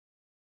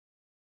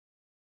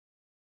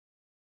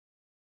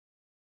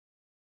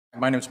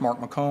My name is Mark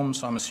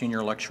McCombs. I'm a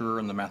senior lecturer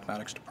in the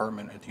mathematics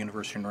department at the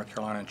University of North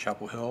Carolina in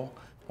Chapel Hill.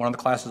 One of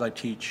the classes I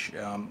teach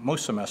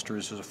most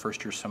semesters is a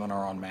first-year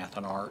seminar on math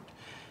and art,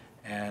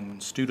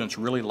 and students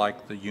really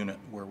like the unit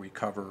where we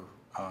cover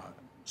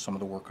some of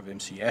the work of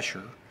M.C.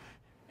 Escher.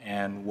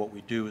 And what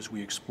we do is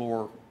we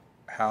explore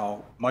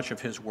how much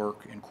of his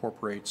work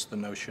incorporates the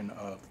notion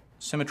of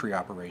symmetry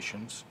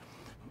operations,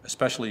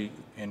 especially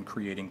in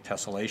creating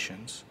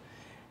tessellations.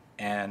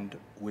 And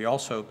we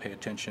also pay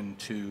attention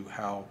to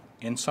how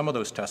in some of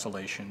those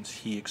tessellations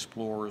he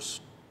explores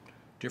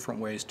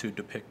different ways to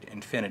depict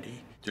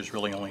infinity. There's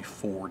really only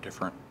 4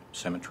 different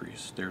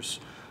symmetries. There's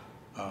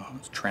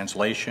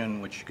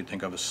translation, which you could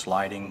think of as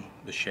sliding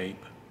the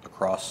shape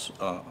across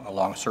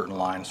along a certain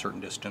line, a certain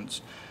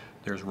distance.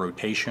 There's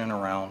rotation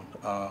around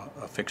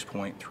a fixed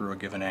point through a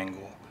given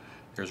angle.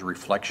 There's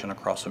reflection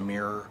across a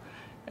mirror.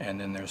 And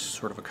then there's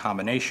sort of a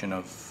combination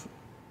of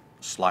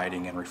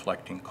sliding and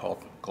reflecting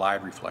called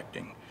glide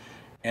reflecting.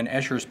 In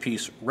Escher's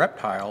piece,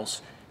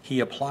 Reptiles,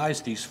 he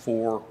applies these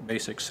 4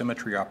 basic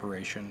symmetry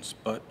operations,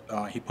 but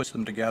he puts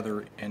them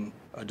together in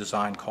a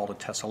design called a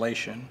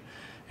tessellation.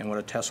 And what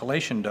a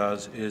tessellation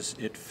does is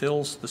it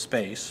fills the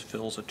space,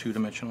 fills a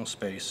 2-dimensional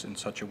space in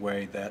such a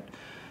way that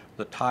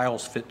the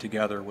tiles fit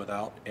together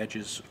without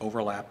edges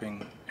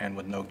overlapping and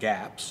with no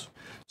gaps.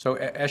 So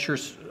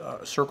Escher's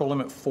circle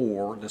limit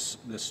 4,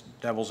 this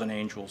devils and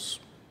angels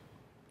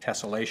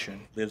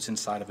tessellation, lives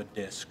inside of a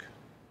disk.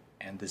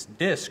 And this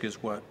disk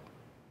is what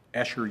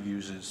Escher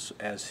uses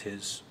as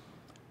his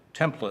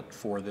template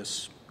for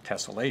this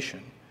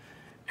tessellation.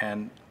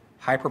 And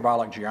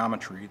hyperbolic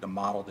geometry, the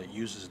model that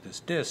uses this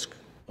disk,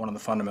 one of the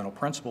fundamental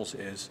principles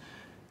is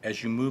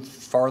as you move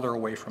farther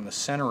away from the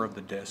center of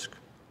the disk,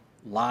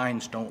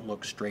 lines don't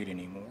look straight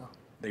anymore.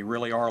 They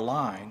really are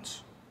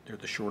lines. They're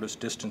the shortest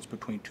distance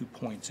between 2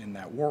 points in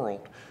that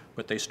world,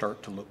 but they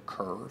start to look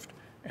curved.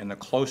 And the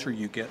closer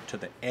you get to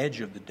the edge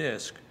of the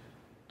disk,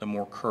 the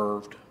more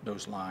curved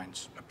those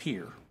lines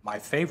appear. My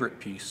favorite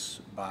piece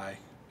by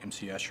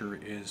M.C. Escher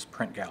is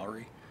Print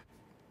Gallery.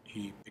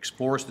 He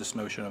explores this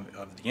notion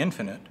of the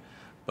infinite,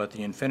 but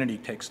the infinity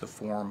takes the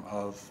form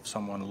of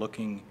someone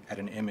looking at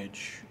an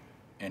image,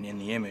 and in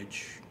the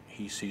image,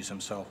 he sees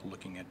himself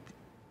looking at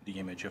the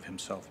image of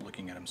himself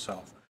looking at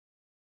himself.